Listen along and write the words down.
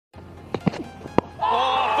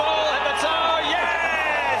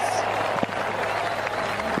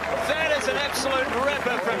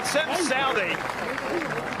from Tim Southey.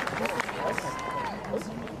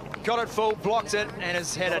 Got it full, blocked it, and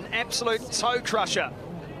has had an absolute toe crusher.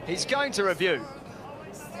 He's going to review.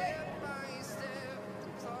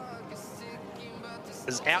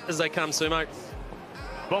 As out as they come, Sumo.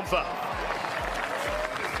 Boomfer.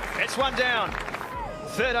 It's one down.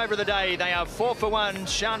 Third over the day. They are 4 for 1.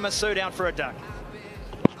 Shan Masood out for a duck.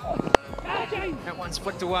 That one's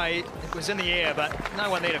flicked away. It was in the air, but no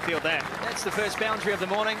one there to field that. That's the first boundary of the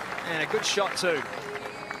morning, and a good shot too.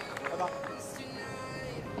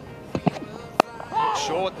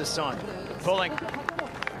 Short this time. Pulling.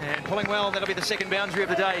 And pulling well. That'll be the second boundary of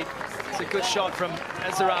the day. It's a good shot from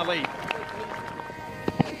Azhar Ali.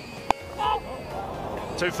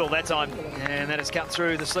 2 full that time. And that has cut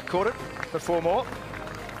through the slip quarter for 4 more.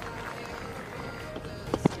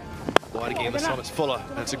 Wide again, this time it's Fuller.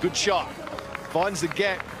 And it's a good shot. Finds the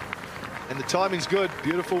gap. And the timing's good.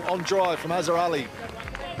 Beautiful on drive from Azhar Ali.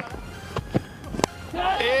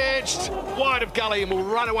 Edged wide of gully and will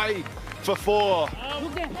run away for 4.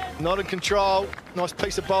 Not in control. Nice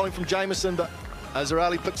piece of bowling from Jamieson, but Azhar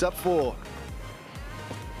Ali picks up 4.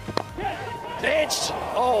 Edged.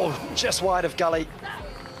 Oh, just wide of gully.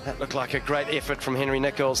 That looked like a great effort from Henry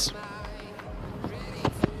Nichols.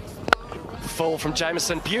 Full from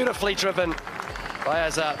Jamieson, beautifully driven by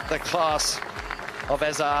Azhar, the class of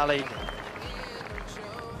Azhar Ali.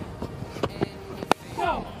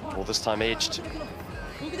 Well, this time edged.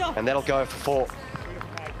 And that'll go for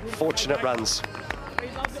 4 fortunate runs.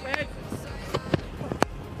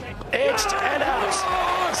 Edged and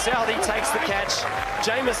out. Southey takes the catch.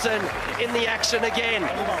 Jamieson in the action again.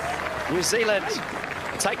 New Zealand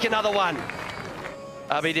take another one.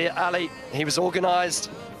 Abid Ali, he was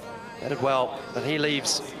organised, batted well, but he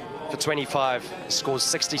leaves for 25. Scores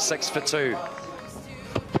 66 for 2.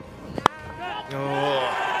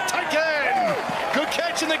 Oh, taken! Good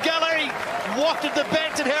catch in the gully. Wafted the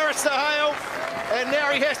bat to Harris Sahale. And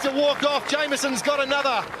now he has to walk off. Jamieson's got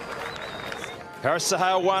another. Harris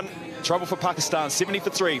Sahale won. Trouble for Pakistan, 70 for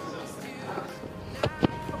 3.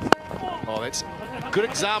 Oh, that's a good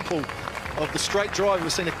example of the straight drive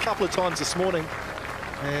we've seen a couple of times this morning.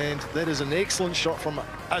 And that is an excellent shot from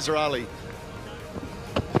Azhar Ali.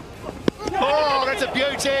 Oh, that's a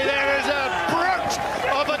beauty. That is a brute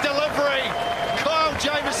of a delivery. Kyle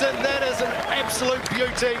Jamieson, that is an absolute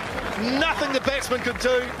beauty. Nothing the batsman could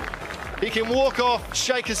do. He can walk off,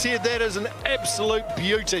 shake his head. That is an absolute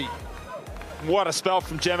beauty. What a spell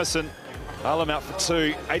from Jamieson. Alam out for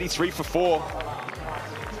 2, 83 for 4.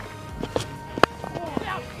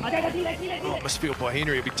 Oh, misfield by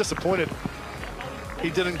Henry. He'll be disappointed he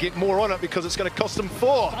didn't get more on it because it's going to cost him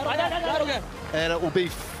 4. And it will be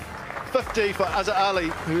 50 for Azhar Ali,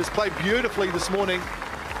 who has played beautifully this morning.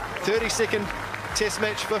 32nd Test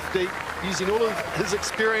match 50, using all of his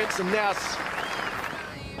experience and now.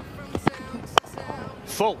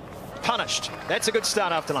 Full. Punished. That's a good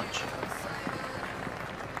start after lunch.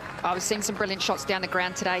 I was seeing some brilliant shots down the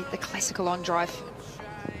ground today. The classical on drive.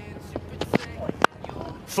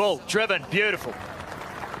 Full, driven, beautiful.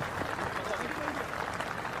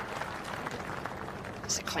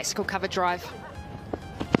 It's a classical cover drive.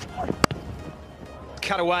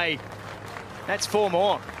 Cut away. That's 4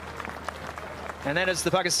 more. And that is the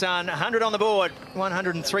Pakistan 100 on the board.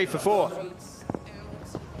 103 for 4.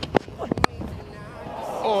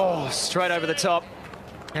 Oh, straight over the top.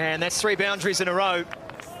 And that's 3 boundaries in a row.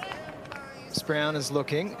 Brown is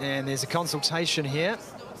looking, and there's a consultation here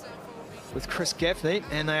with Chris Gaffney,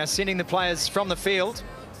 and they are sending the players from the field.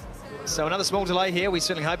 So another small delay here. We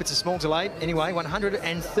certainly hope it's a small delay. Anyway,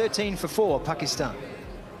 113 for 4, Pakistan.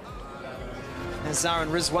 Azhar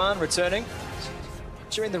and Rizwan returning.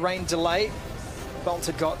 During the rain delay, Bolt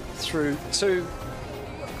had got through 2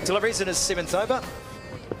 deliveries in his 7th over.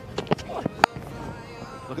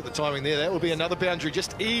 Look at the timing there. That will be another boundary.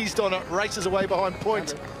 Just eased on it, races away behind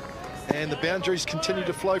point. And the boundaries continue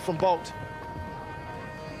to flow from Bolt.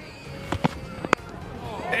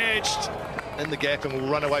 Edged in the gap and will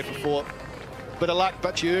run away for 4. Bit of luck,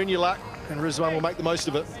 but you earn your luck, and Rizwan will make the most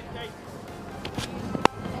of it.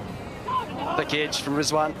 Thick edge from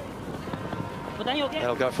Rizwan.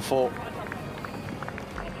 That'll go for 4.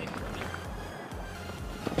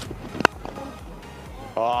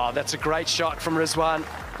 Oh, that's a great shot from Rizwan.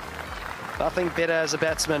 Nothing better as a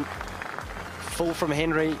batsman. Full from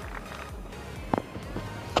Henry.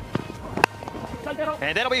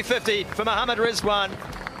 And that'll be 50 for Mohammad Rizwan.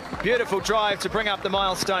 Beautiful drive to bring up the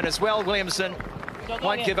milestone as well. Williamson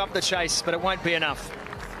won't give up the chase, but it won't be enough.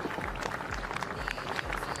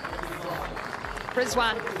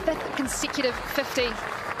 Rizwan, 5th consecutive 50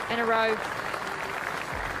 in a row.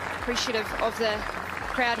 Appreciative of the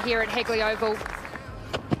crowd here at Hagley Oval.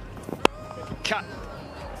 Cut.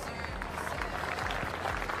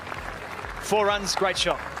 4 runs, great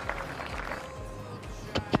shot.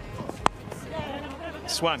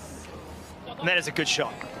 Swung. And that is a good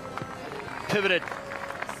shot. Pivoted.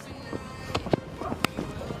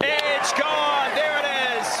 Edge gone. There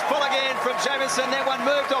it is. Full again from Jamieson. That one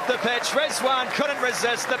moved off the pitch. Rizwan couldn't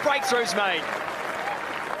resist. The breakthrough's made.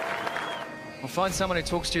 I'll find someone who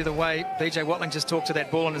talks to you the way BJ Watling just talked to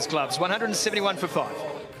that ball in his gloves. 171 for 5.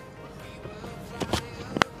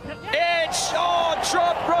 Edge. Oh,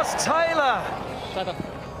 drop Ross Taylor.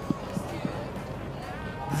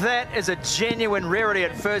 That is a genuine rarity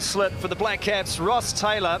at first slip for the Black Caps. Ross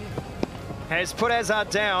Taylor has put Hazard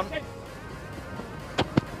down.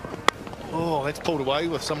 Oh, that's pulled away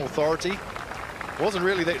with some authority. Wasn't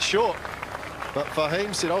really that short, but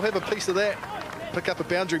Fahim said, I'll have a piece of that. Pick up a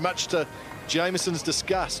boundary, much to Jamieson's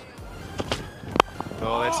disgust.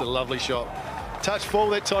 Oh, that's a lovely shot. Touch ball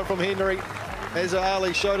that time from Henry. As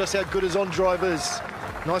Ali showed us how good his on-drive is.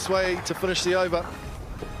 Nice way to finish the over.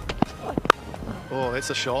 Oh, that's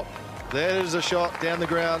a shot. That is a shot down the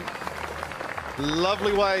ground.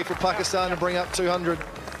 Lovely way for Pakistan to bring up 200.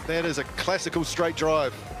 That is a classical straight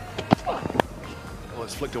drive. Oh,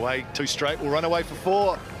 it's flicked away. 2 straight. Will run away for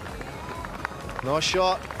 4. Nice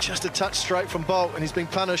shot. Just a touch straight from Bolt, and he's been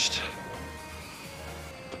punished.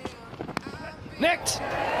 Nicked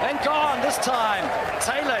and gone this time.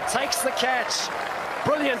 Taylor takes the catch.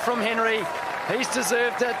 Brilliant from Henry. He's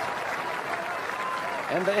deserved it.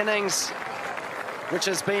 And the innings, which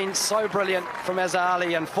has been so brilliant from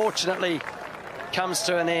Azali, unfortunately comes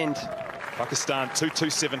to an end. Pakistan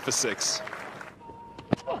 227 for 6.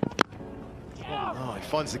 Oh, he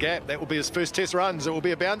finds the gap. That will be his first test runs. It will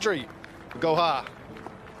be a boundary for Gohar.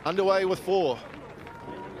 Underway with 4.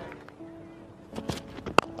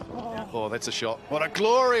 Oh, that's a shot. What a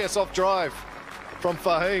glorious off drive from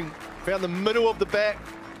Fahim. Found the middle of the bat.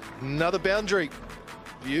 Another boundary.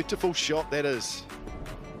 Beautiful shot that is.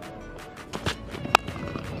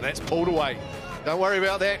 And that's pulled away. Don't worry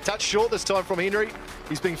about that. Touch short this time from Henry.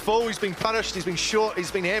 He's been full, he's been punished, he's been short,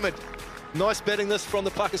 he's been hammered. Nice batting this from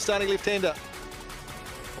the Pakistani left-hander.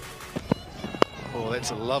 Oh,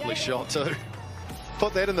 that's a lovely shot too.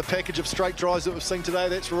 Put that in the package of straight drives that we've seen today.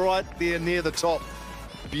 That's right there near the top.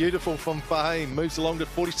 Beautiful from Fahim. Moves along to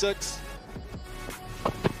 46.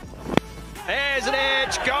 There's an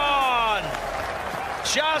edge, gone.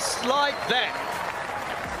 Just like that.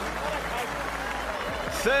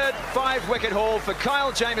 Third 5-wicket haul for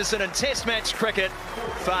Kyle Jamieson in Test match cricket.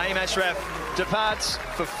 Fahim Ashraf departs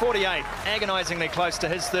for 48, agonisingly close to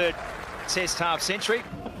his 3rd Test half-century.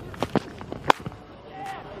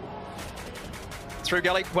 Through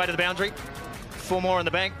gully, way to the boundary. 4 more in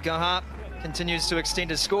the bank. Gohar continues to extend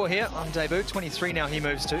his score here on debut. 23 now he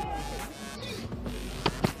moves to.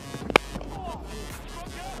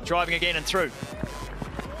 Driving again and through.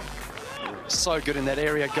 So good in that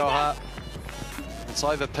area, Gohar. It's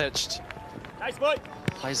over-pitched. Nice boy.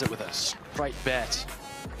 Plays it with a straight bat.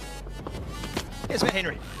 Here's Matt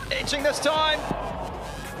Henry. Edging this time.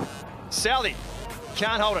 Southey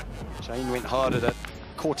can't hold it. Jane went hard at it.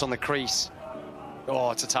 Caught on the crease.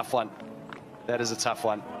 Oh, it's a tough one. That is a tough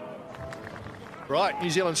one. Right, New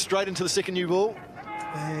Zealand straight into the second new ball.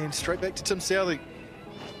 And straight back to Tim Southey.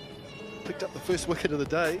 Picked up the first wicket of the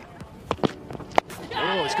day.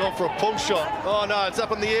 Oh, he's gone for a pull shot. Oh, no, it's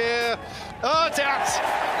up in the air. Oh, it's out.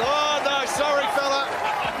 Oh, no, sorry, fella.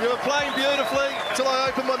 You were playing beautifully till I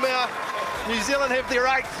opened my mouth. New Zealand have their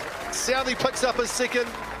 8th. Southey picks up his 2nd.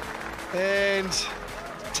 And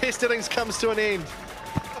Test innings comes to an end.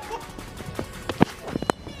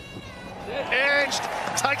 Edged,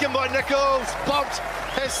 taken by Nichols. Bolt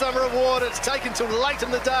has some reward. It's taken till late in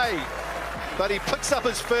the day. But he picks up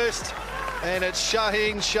his first, and it's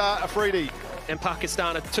Shaheen Shah Afridi. And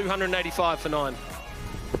Pakistan at 285 for 9.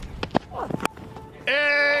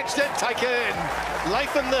 Edged and taken.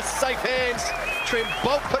 Latham this safe hands. Trent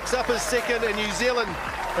Bolt picks up his 2nd, and New Zealand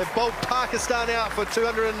have bowled Pakistan out for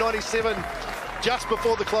 297 just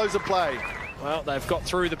before the close of play. Well, they've got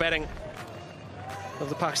through the batting of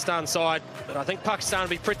the Pakistan side, but I think Pakistan will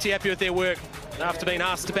be pretty happy with their work after being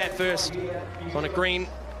asked to bat first on a green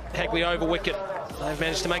Hagley Oval wicket. They've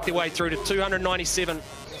managed to make their way through to 297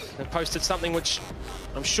 and posted something which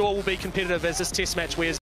I'm sure will be competitive as this Test match wears.